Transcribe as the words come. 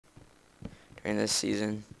in this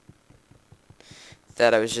season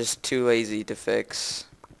that I was just too lazy to fix.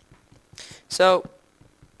 So,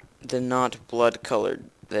 the not blood colored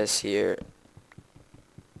this here,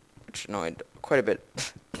 which annoyed quite a bit.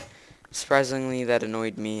 Surprisingly, that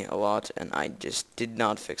annoyed me a lot, and I just did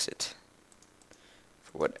not fix it.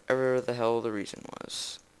 For whatever the hell the reason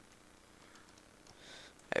was.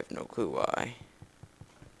 I have no clue why.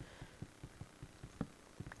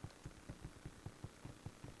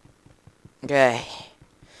 Okay.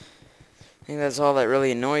 I think that's all that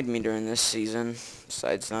really annoyed me during this season,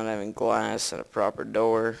 besides not having glass and a proper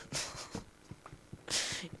door.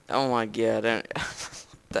 Oh my god, what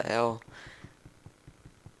the hell?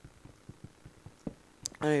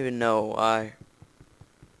 I don't even know why.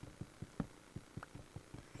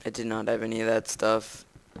 I did not have any of that stuff.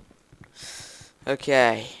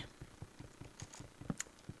 Okay.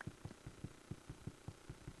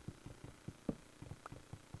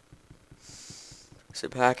 So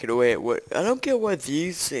pack it away. I don't get why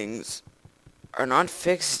these things are not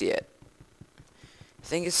fixed yet. I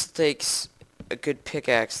think it takes a good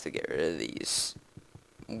pickaxe to get rid of these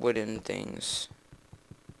wooden things.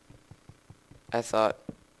 I thought.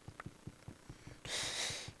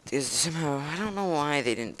 Because somehow, I don't know why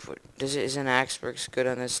they didn't put... Is an axe works good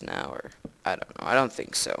on this now, or... I don't know. I don't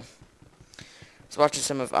think so. I was watching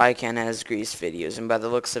some of iCanHasGrease videos, and by the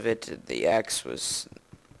looks of it, the axe was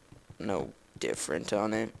no different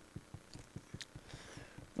on it.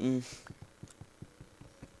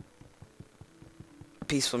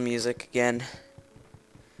 Peaceful music again.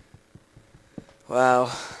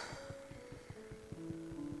 Wow.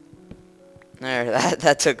 There,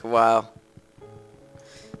 that took a while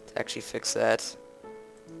to actually fix that.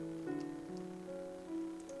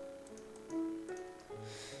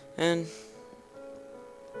 And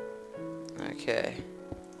okay.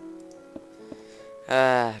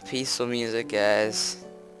 Peaceful music, guys.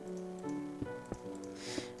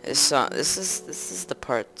 This song, this is the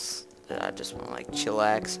parts that I just want to like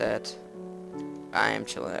chillax at. I am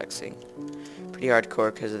chillaxing. Pretty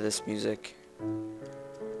hardcore because of this music.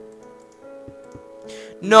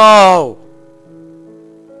 No!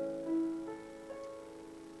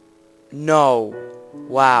 No.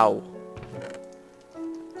 Wow.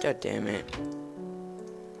 God damn it.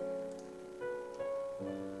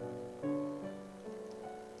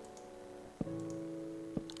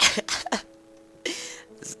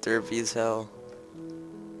 This is derpy as hell.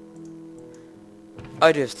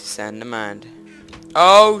 I do have to send a mind.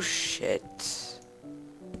 Oh shit.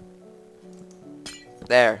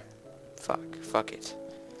 There. Fuck it.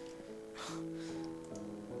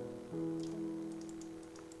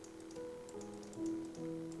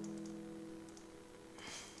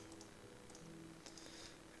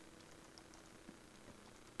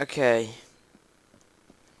 Okay.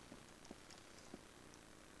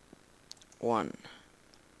 1,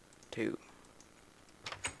 2.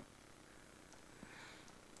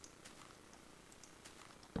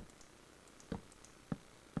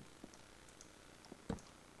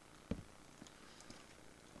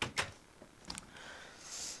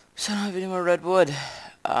 So I don't have any more redwood.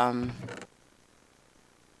 I'm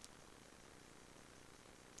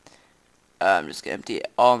just gonna empty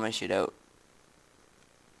all my shit out.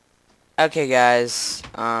 Okay, guys.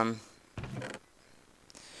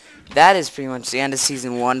 That is pretty much the end of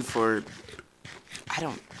season 1 for. I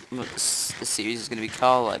don't know what the series is gonna be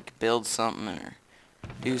called. Like build something or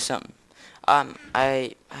do something.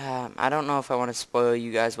 I don't know if I want to spoil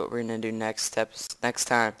you guys what we're gonna do next time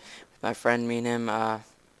with my friend. Me and him.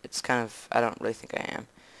 It's kind of. I don't really think I am,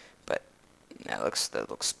 but that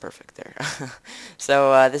looks perfect there.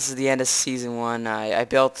 So this is the end of season 1. I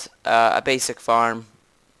built a basic farm.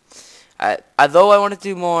 Although I want to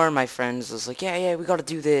do more, my friends was like, yeah, we gotta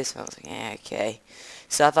do this. And I was like, yeah, okay.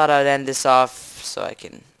 So I thought I'd end this off so I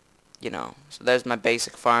can, So there's my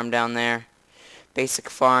basic farm down there. Basic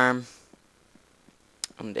farm.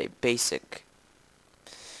 And a basic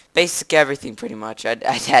everything pretty much. I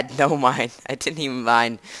had no mind. I didn't even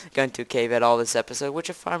mind going to a cave at all this episode, which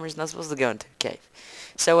a farmer's not supposed to go into a cave.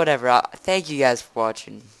 So whatever. Thank you guys for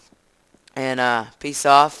watching. And peace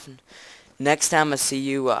off. Next time I see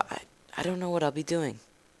you, I don't know what I'll be doing.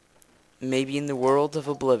 Maybe in the world of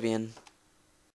Oblivion.